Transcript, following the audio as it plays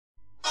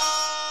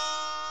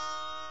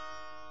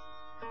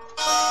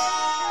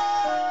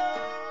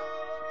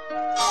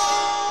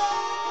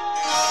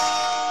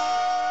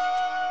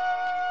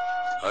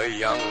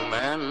young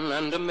man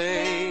and a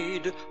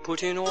maid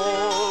put in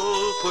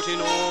all, put in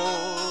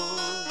all.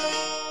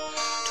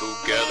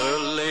 Together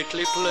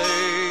lately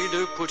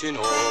played, put in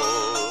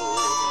all.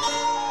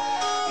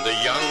 The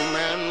young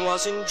man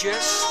was in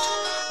jest,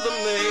 the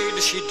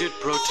maid she did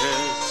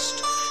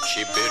protest.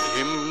 She bid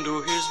him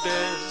do his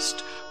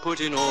best, put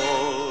in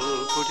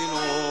all, put in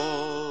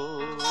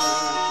all.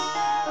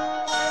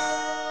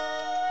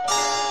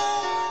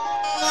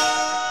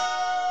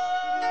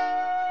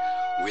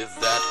 With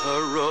that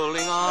her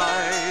rolling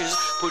eyes,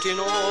 put in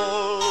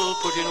all,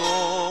 put in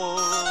all.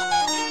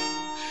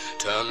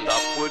 Turned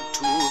upward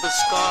to the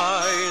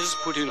skies,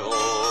 put in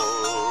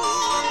all.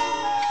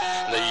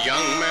 The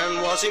young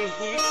man was in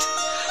heat,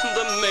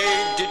 the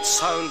maid did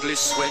soundly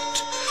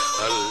sweat.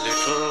 A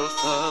little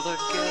further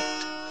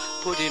get,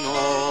 put in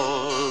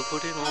all,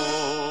 put in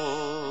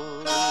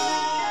all.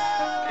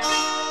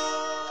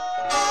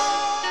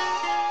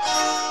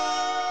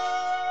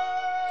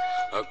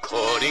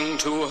 According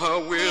to her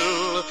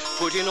will,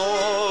 put in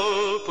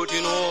all, put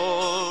in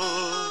all.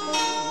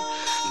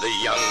 The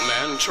young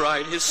man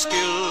tried his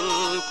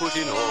skill, put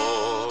in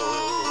all.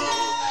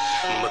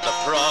 But the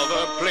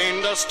proverb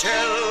plain does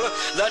tell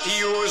that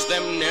use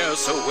them ne'er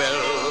so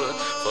well.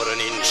 For an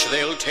inch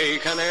they'll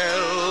take an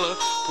ell,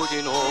 put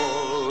in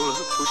all,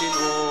 put in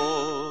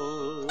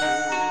all.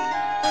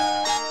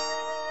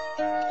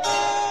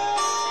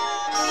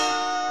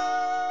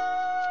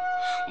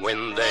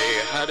 When they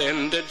had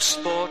ended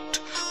sport,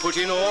 put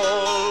in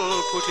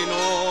all, put in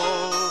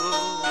all.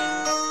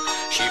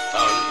 She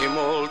found him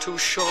all too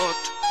short,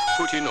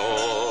 put in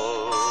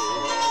all.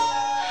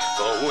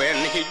 For when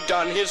he'd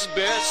done his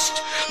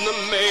best, the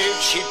maid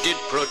she did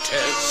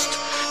protest.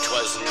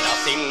 'Twas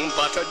nothing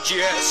but a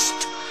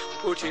jest,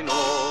 put in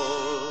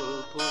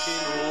all, put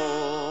in all.